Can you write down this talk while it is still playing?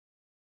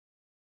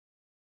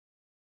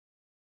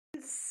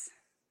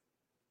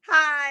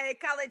Hi,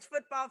 college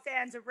football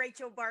fans.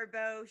 Rachel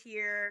Barbeau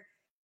here,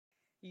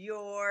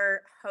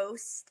 your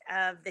host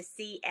of the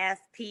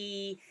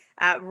CFP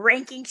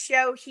ranking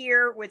show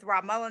here with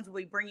Rob Mullins.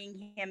 We'll be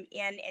bringing him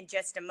in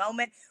just a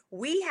moment.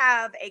 We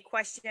have a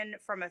question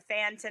from a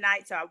fan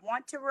tonight, so I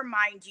want to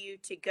remind you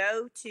to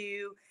go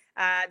to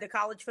the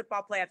College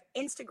Football Playoff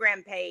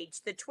Instagram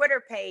page, the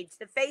Twitter page,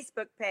 the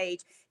Facebook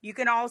page. You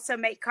can also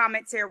make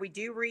comments there. We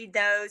do read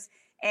those.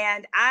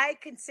 And I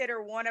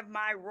consider one of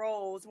my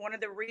roles, one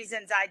of the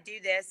reasons I do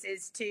this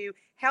is to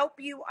help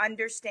you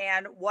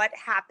understand what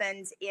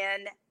happens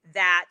in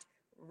that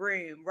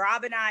room.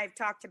 Rob and I have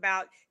talked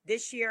about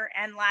this year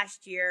and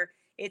last year.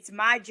 It's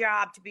my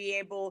job to be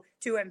able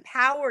to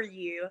empower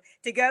you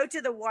to go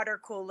to the water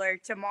cooler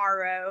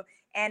tomorrow.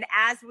 And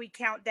as we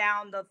count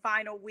down the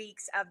final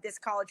weeks of this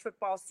college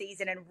football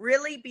season and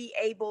really be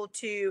able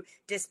to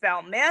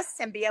dispel myths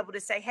and be able to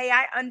say, hey,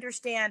 I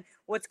understand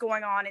what's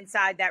going on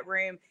inside that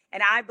room.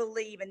 And I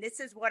believe, and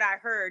this is what I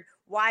heard,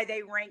 why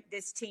they ranked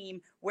this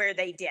team where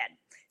they did.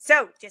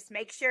 So just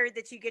make sure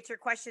that you get your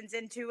questions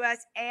into us.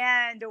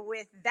 And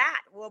with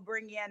that, we'll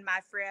bring in my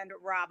friend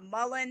Rob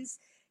Mullins.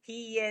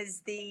 He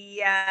is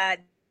the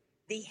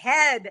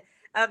head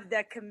of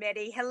the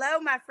committee. Hello,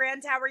 my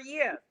friends. How are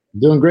you?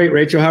 Doing great,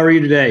 Rachel. How are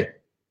you today?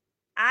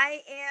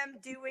 I am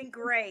doing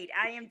great.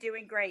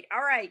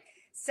 All right.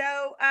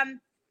 So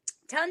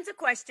tons of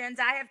questions.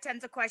 I have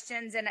tons of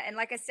questions. And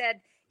like I said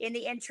in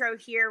the intro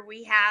here,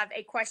 we have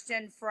a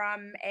question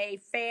from a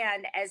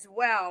fan as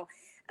well.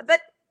 But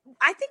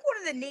I think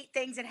one of the neat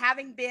things, and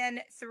having been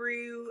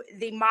through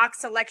the mock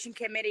selection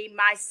committee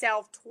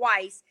myself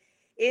twice,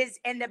 is,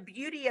 and the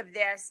beauty of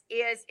this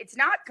is it's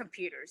not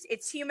computers,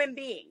 it's human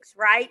beings,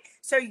 right?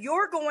 So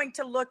you're going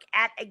to look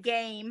at a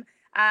game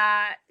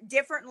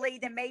differently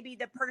than maybe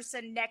the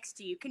person next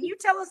to you. Can you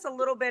tell us a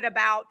little bit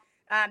about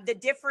the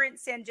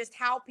difference in just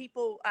how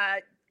people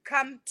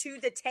come to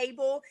the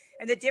table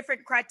and the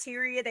different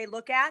criteria they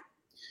look at?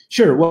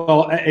 Sure.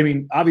 Well, I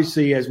mean,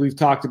 obviously, as we've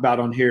talked about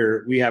on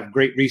here, we have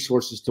great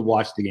resources to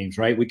watch the games,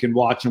 right? We can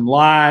watch them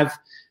live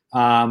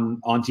on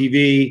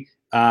TV,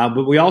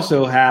 but we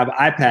also have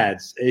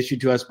iPads issued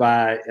to us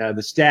by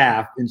the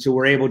staff. And so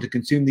we're able to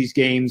consume these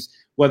games,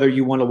 whether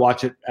you want to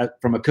watch it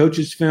from a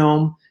coach's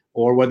film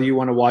or whether you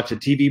want to watch a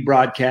TV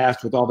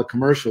broadcast with all the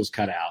commercials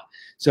cut out.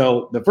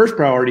 So the first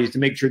priority is to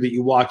make sure that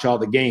you watch all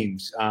the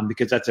games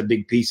because that's a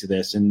big piece of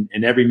this, and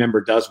every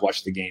member does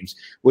watch the games.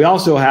 We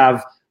also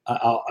have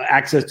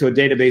access to a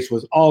database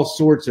with all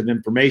sorts of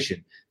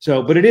information.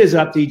 So, but it is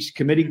up to each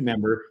committee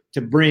member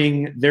to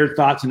bring their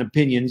thoughts and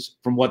opinions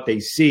from what they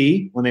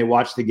see when they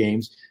watch the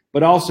games,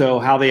 but also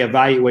how they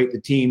evaluate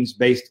the teams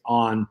based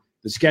on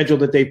the schedule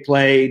that they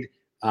played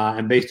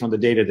and based on the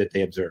data that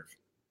they observe.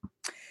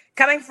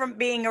 Coming from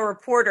being a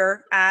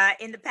reporter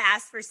in the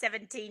past for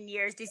 17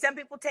 years, do some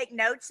people take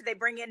notes? Do they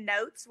bring in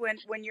notes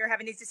when you're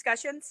having these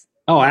discussions?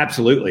 Oh,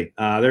 absolutely.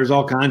 There's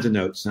all kinds of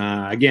notes.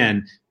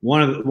 Again,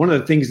 one of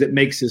the things that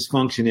makes this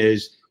function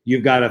is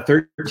you've got a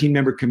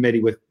 13-member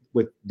committee with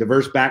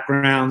diverse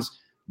backgrounds,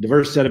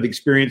 diverse set of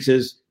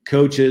experiences,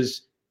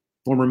 coaches,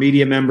 former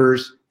media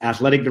members,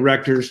 athletic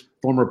directors,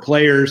 former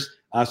players.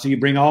 So you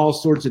bring all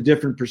sorts of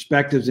different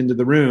perspectives into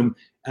the room.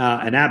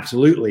 And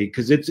absolutely,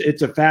 because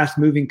it's a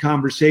fast-moving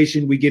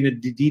conversation. We get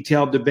into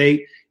detailed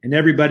debate, and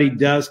everybody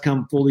does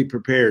come fully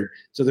prepared.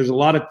 So there's a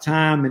lot of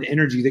time and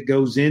energy that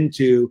goes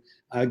into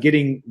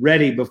getting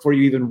ready before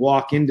you even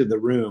walk into the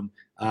room.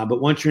 But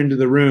once you're into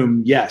the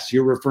room, yes,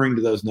 you're referring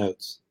to those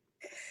notes.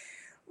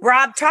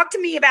 Rob, talk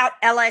to me about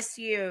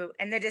LSU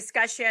and the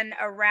discussion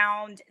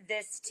around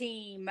this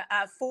team.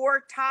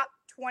 4 top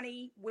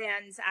 20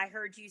 wins, I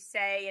heard you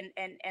say,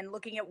 and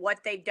looking at what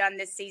they've done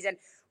this season.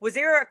 Was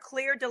there a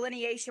clear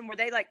delineation? Were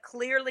they like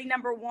clearly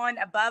number one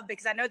above?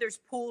 Because I know there's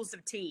pools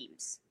of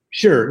teams.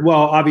 Sure.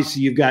 Well,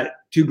 obviously, you've got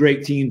two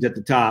great teams at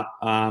the top.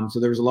 So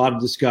there was a lot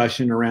of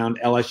discussion around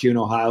LSU and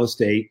Ohio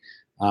State.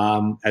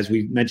 As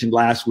we mentioned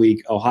last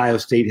week, Ohio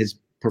State has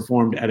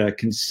performed at a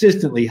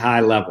consistently high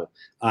level,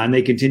 and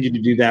they continue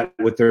to do that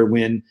with their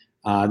win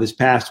this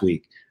past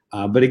week.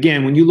 But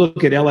again, when you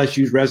look at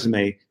LSU's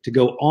resume to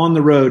go on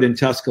the road in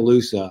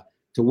Tuscaloosa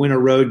to win a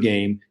road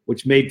game,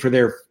 which made for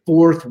their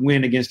 4th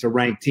win against a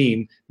ranked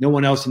team, no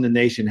one else in the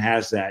nation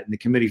has that. And the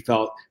committee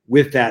felt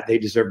with that they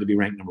deserve to be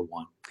ranked number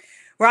 1.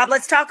 Rob,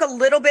 let's talk a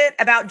little bit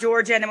about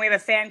Georgia, and then we have a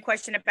fan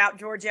question about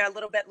Georgia a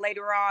little bit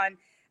later on.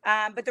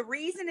 But the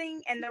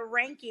reasoning and the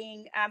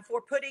ranking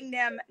for putting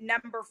them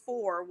number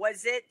 4,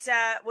 was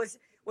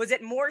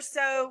it more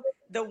so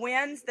the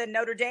wins, the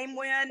Notre Dame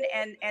win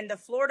and the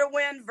Florida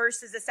win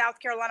versus the South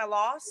Carolina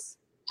loss?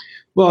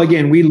 Well,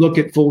 again, we look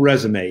at full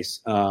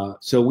resumes.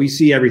 So we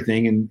see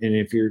everything. And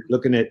if you're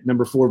looking at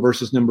number 4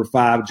 versus number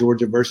 5,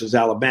 Georgia versus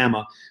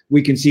Alabama,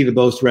 we can see the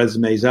both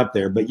resumes up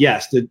there. But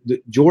yes,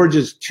 the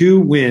Georgia's 2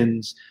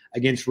 wins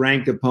against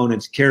ranked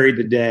opponents carried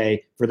the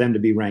day for them to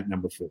be ranked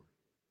number 4.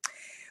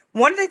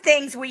 One of the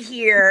things we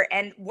hear,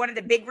 and one of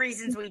the big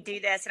reasons we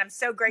do this, and I'm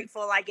so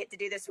grateful I get to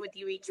do this with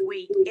you each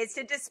week, is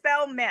to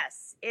dispel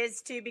myths,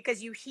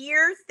 because you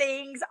hear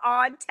things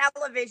on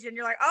television,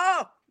 you're like,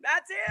 oh,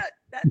 that's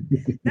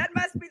it. That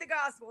must be the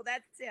gospel.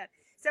 That's it.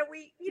 So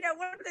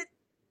one of the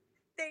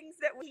things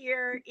that we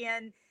hear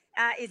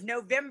is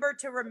November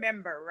to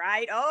remember,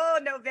 right? Oh,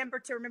 November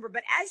to remember.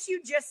 But as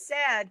you just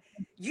said,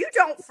 you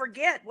don't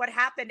forget what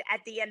happened at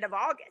the end of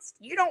August.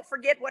 You don't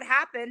forget what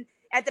happened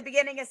at the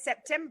beginning of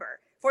September.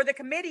 For the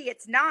committee,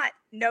 it's not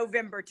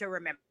November to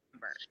remember.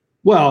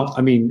 Well,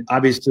 I mean,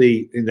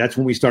 obviously that's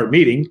when we start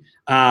meeting.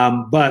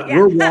 But yeah.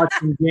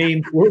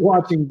 We're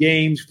watching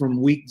games from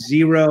week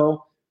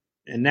 0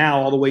 and now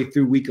all the way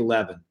through week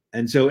 11.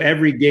 And so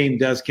every game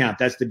does count.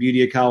 That's the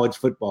beauty of college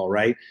football,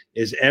 right?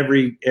 Is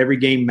every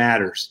game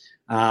matters.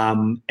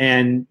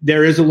 And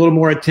there is a little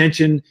more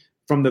attention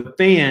from the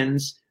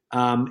fans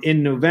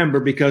in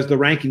November because the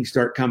rankings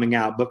start coming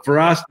out. But for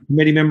us,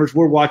 committee members,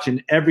 we're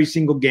watching every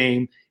single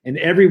game. And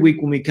every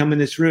week when we come in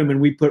this room and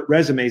we put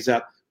resumes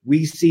up,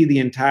 we see the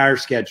entire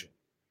schedule.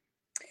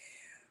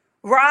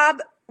 Rob,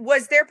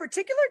 was there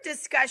particular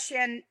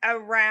discussion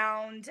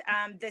around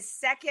the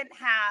second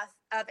half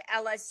of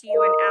LSU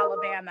and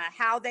Alabama,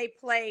 how they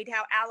played,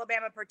 how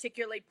Alabama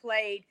particularly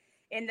played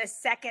in the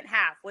second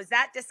half? Was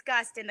that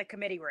discussed in the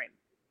committee room?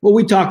 Well,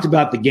 we talked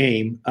about the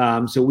game.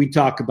 So we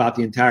talk about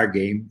the entire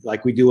game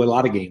like we do a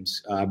lot of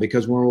games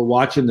because when we're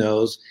watching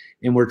those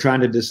and we're trying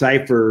to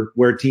decipher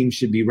where teams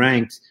should be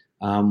ranked,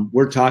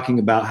 we're talking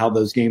about how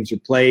those games are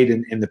played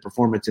and the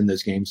performance in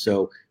those games.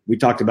 So we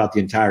talked about the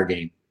entire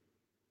game.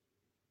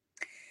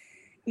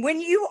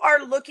 When you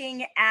are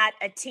looking at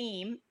a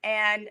team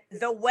and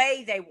the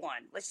way they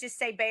won, let's just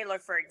say Baylor,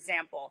 for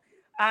example,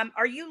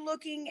 are you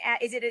looking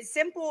at, is it as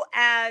simple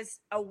as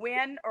a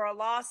win or a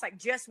loss, like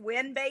just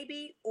win,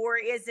 baby? Or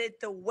is it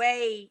the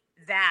way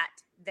that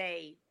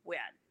they win?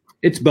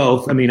 It's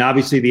both. I mean,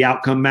 obviously the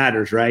outcome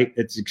matters, right?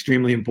 It's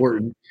extremely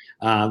important,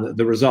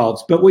 the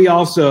results. But we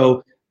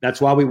also,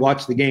 that's why we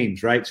watch the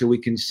games, right? So we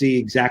can see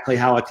exactly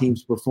how a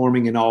team's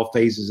performing in all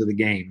phases of the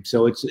game.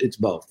 So it's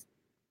both.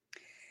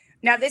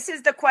 Now, this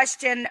is the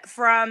question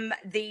from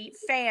the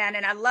fan,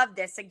 and I love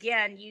this.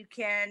 Again, you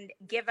can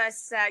give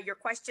us your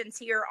questions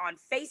here on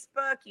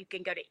Facebook. You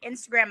can go to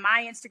Instagram,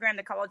 my Instagram,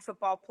 the College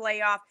Football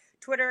Playoff,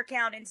 Twitter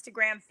account,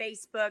 Instagram,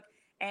 Facebook,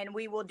 and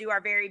we will do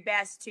our very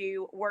best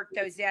to work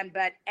those in.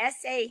 But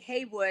S.A.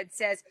 Haywood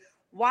says,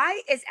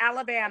 why is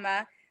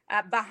Alabama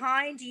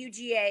behind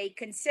UGA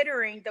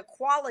considering the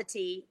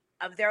quality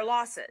of their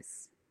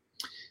losses?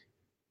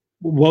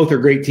 Both are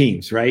great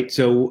teams, right?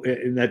 So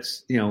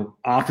that's,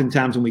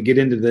 oftentimes when we get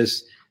into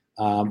this,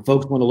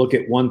 folks want to look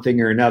at one thing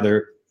or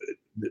another.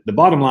 The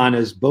bottom line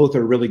is both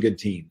are really good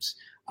teams.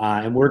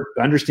 And we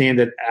understand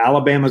that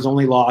Alabama's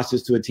only loss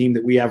is to a team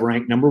that we have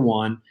ranked number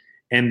 1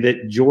 and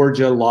that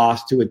Georgia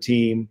lost to a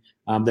team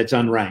that's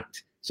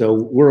unranked. So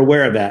we're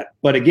aware of that.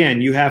 But again,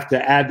 you have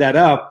to add that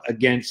up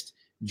against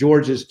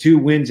Georgia's 2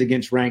 wins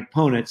against ranked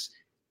opponents.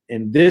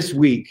 And this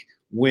week,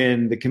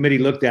 when the committee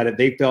looked at it,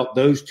 they felt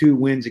those 2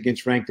 wins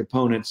against ranked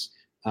opponents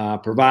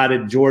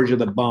provided Georgia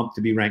the bump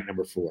to be ranked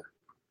number 4.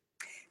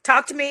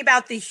 Talk to me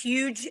about the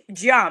huge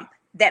jump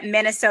that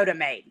Minnesota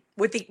made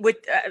with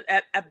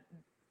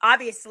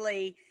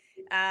obviously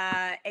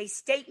a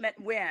statement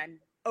win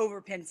over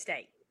Penn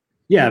State.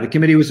 Yeah, the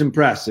committee was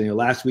impressed.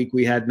 Last week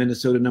we had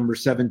Minnesota number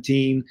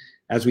 17,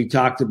 as we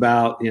talked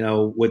about,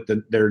 with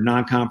their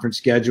non-conference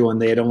schedule, and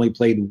they had only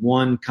played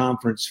 1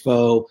 conference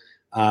foe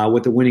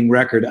with a winning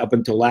record up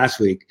until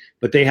last week.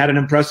 But they had an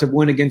impressive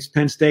win against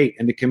Penn State,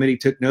 and the committee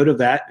took note of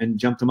that and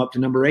jumped them up to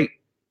number 8.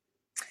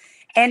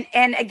 And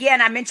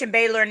again, I mentioned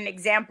Baylor in an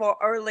example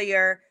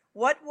earlier.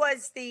 What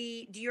was do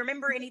you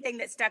remember anything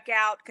that stuck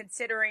out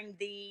considering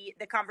the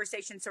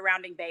conversation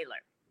surrounding Baylor?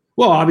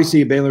 Well,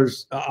 obviously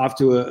Baylor's off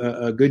to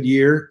a good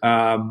year.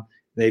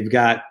 They've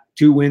got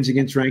 2 wins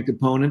against ranked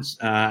opponents,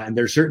 and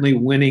they're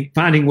certainly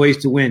finding ways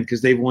to win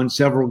because they've won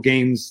several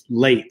games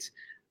late.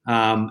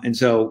 And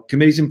so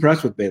committee's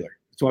impressed with Baylor.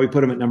 That's why we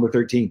put them at number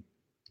 13.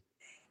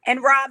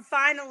 And Rob,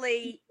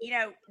 finally,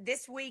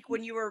 this week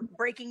when you were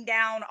breaking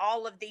down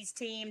all of these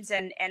teams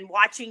and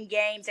watching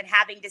games and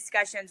having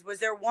discussions, was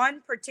there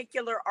one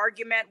particular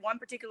argument, one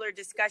particular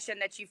discussion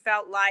that you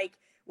felt like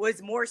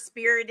was more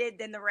spirited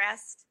than the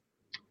rest?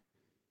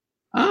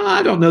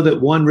 I don't know that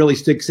one really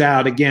sticks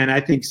out. Again, I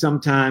think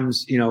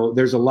sometimes,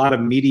 there's a lot of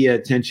media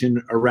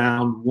attention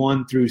around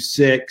 1 through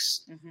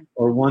 6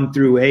 or 1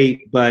 through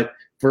 8, but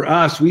for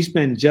us, we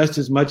spend just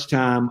as much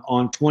time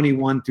on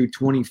 21 through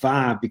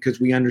 25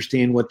 because we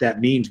understand what that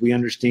means. We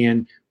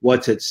understand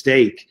what's at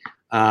stake.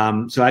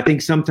 So I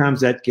think sometimes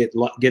that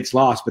gets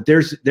lost. But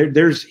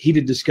there's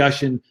heated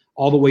discussion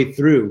all the way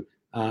through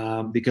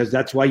because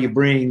that's why you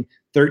bring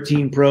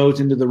 13 pros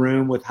into the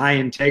room with high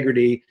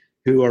integrity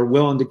who are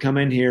willing to come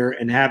in here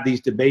and have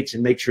these debates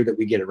and make sure that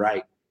we get it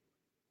right.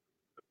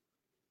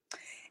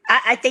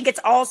 I think it's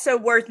also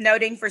worth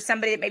noting for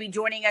somebody that may be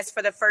joining us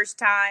for the first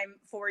time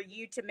for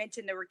you to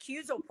mention the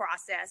recusal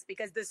process,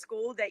 because the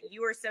school that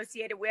you are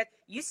associated with,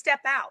 you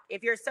step out.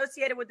 If you're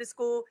associated with the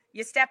school,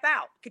 you step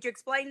out. Could you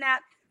explain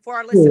that for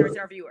our listeners and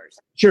our viewers?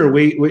 Sure.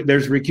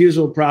 There's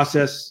recusal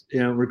process,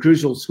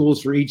 recusal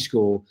schools for each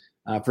school.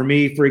 For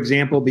me, for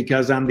example,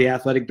 because I'm the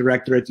athletic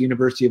director at the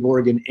University of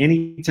Oregon,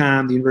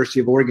 anytime the University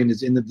of Oregon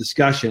is in the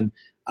discussion,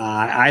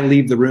 I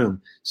leave the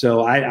room.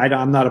 So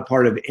I'm not a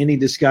part of any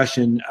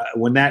discussion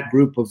when that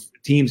group of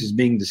teams is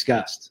being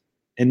discussed.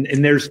 And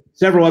there's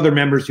several other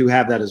members who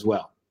have that as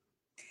well.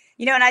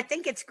 And I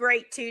think it's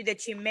great, too,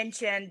 that you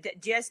mentioned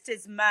just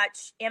as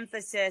much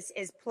emphasis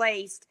is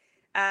placed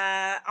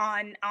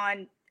on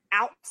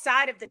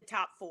outside of the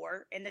top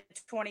four in the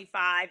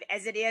 25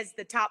 as it is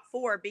the top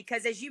four,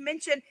 because as you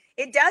mentioned,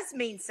 it does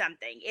mean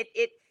something.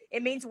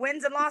 It means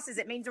wins and losses.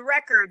 It means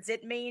records.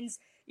 It means,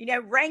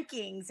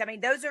 rankings. I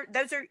mean, those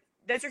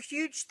are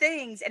huge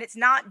things. And it's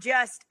not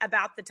just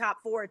about the top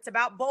four. It's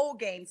about bowl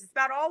games. It's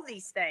about all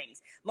these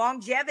things,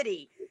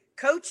 longevity,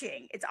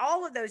 coaching. It's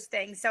all of those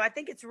things. So I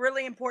think it's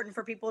really important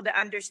for people to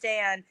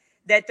understand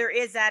that there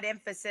is that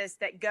emphasis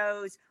that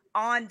goes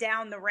on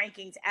down the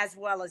rankings as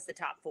well as the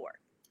top four.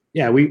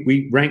 Yeah,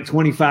 we rank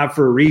 25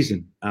 for a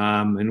reason.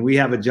 And we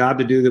have a job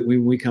to do that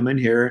when we come in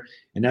here,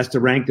 and that's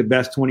to rank the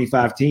best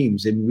 25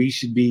 teams. And we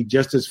should be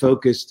just as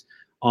focused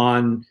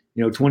on,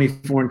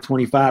 24 and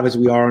 25 as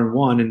we are on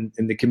one,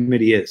 and the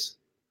committee is.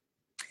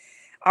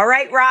 All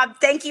right, Rob,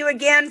 thank you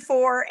again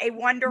for a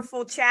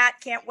wonderful chat.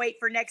 Can't wait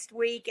for next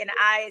week. And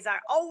as I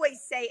always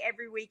say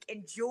every week,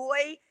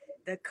 enjoy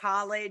the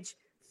college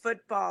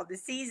football. The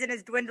season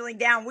is dwindling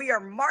down. We are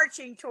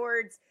marching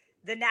towards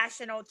the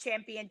national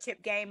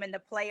championship game and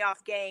the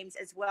playoff games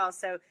as well.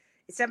 So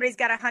if somebody's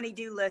got a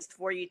honey-do list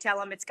for you, tell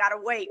them it's got to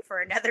wait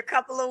for another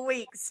couple of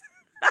weeks.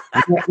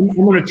 I'm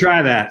going to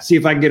try that, see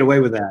if I can get away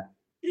with that.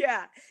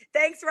 Yeah.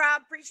 Thanks,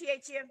 Rob.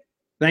 Appreciate you.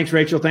 Thanks,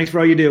 Rachel. Thanks for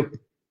all you do.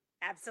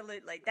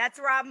 Absolutely. That's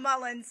Rob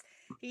Mullins.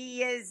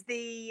 He is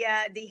the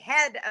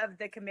head of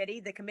the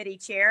committee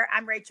chair.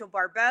 I'm Rachel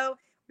Barbeau.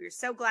 We're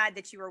so glad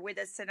that you were with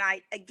us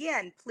tonight.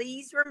 Again,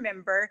 please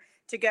remember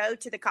to go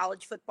to the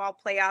College Football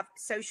Playoff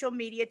social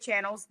media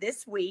channels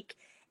this week,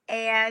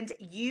 and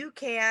you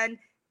can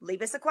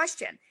leave us a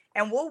question,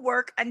 and we'll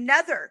work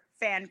another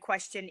fan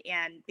question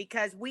in,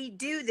 because we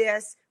do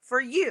this for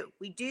you.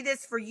 We do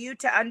this for you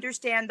to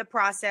understand the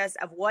process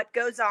of what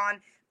goes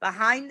on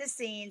behind the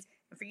scenes,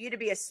 and for you to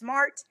be a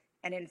smart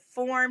and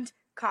informed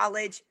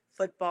college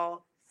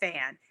football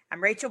fan.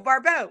 I'm Rachel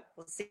Barbeau.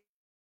 We'll see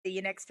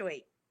you next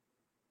week.